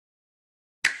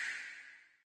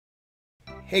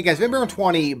Hey guys,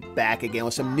 Vimbaron20 back again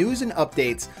with some news and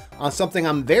updates on something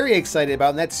I'm very excited about,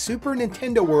 and that's Super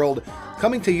Nintendo World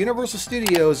coming to Universal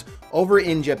Studios over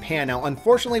in Japan. Now,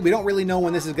 unfortunately, we don't really know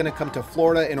when this is going to come to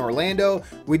Florida in Orlando.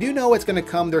 We do know it's going to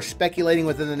come, they're speculating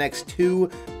within the next 2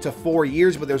 to 4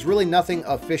 years, but there's really nothing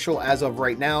official as of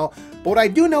right now. But what I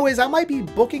do know is I might be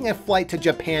booking a flight to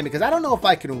Japan because I don't know if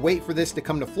I can wait for this to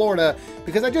come to Florida,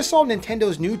 because I just saw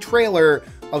Nintendo's new trailer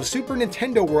of Super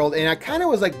Nintendo World and I kind of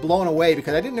was like blown away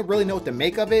because I didn't really know what to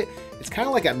make of it. It's kind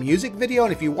of like a music video,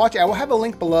 and if you watch it, I will have a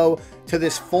link below to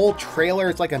this full trailer.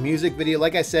 It's like a music video.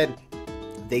 Like I said,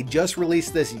 they just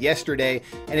released this yesterday,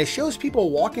 and it shows people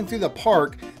walking through the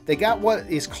park. They got what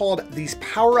is called these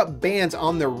power-up bands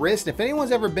on their wrist. If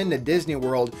anyone's ever been to Disney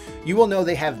World, you will know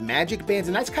they have magic bands,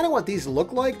 and that's kind of what these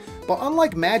look like. But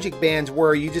unlike magic bands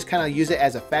where you just kind of use it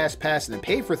as a fast pass and then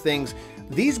pay for things,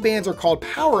 these bands are called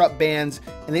power-up bands,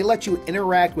 and they let you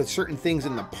interact with certain things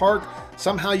in the park.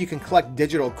 Somehow you can collect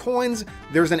digital coins.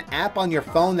 There's an app on your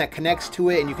phone that connects to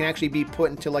it, and you can actually be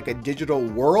put into like a digital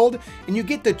world, and you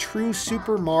get the true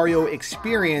Super Mario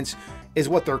experience is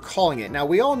what they're calling it. Now,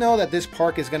 we all know that this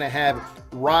park is going to have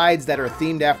rides that are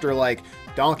themed after like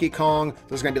Donkey Kong.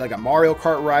 There's going to be like a Mario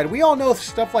Kart ride. We all know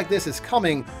stuff like this is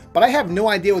coming, but I have no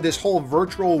idea what this whole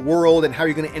virtual world and how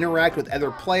you're going to interact with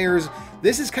other players.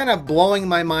 This is kind of blowing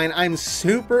my mind. I'm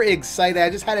super excited. I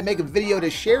just had to make a video to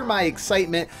share my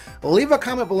excitement. Leave a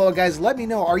comment below, guys. Let me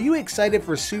know, are you excited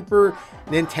for Super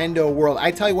Nintendo World?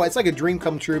 I tell you what, it's like a dream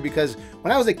come true, because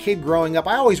when I was a kid growing up,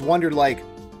 I always wondered, like,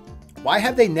 why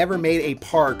have they never made a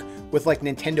park with like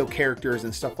Nintendo characters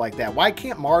and stuff like that? Why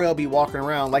can't Mario be walking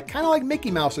around like kind of like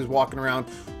Mickey Mouse is walking around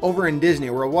over in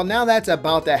Disney World? Well, now that's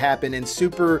about to happen in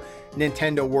Super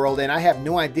Nintendo World, and I have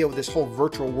no idea what this whole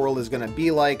virtual world is going to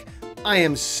be like. I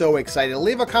am so excited.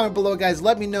 Leave a comment below, guys.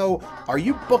 Let me know, are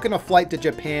you booking a flight to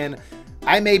Japan?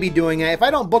 I may be doing it. If I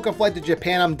don't book a flight to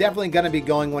Japan, I'm definitely going to be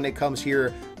going when it comes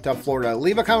here to Florida.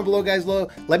 Leave a comment below, guys.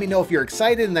 Let me know if you're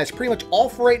excited, and that's pretty much all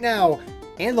for right now,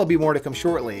 and there'll be more to come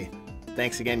shortly.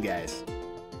 Thanks again, guys.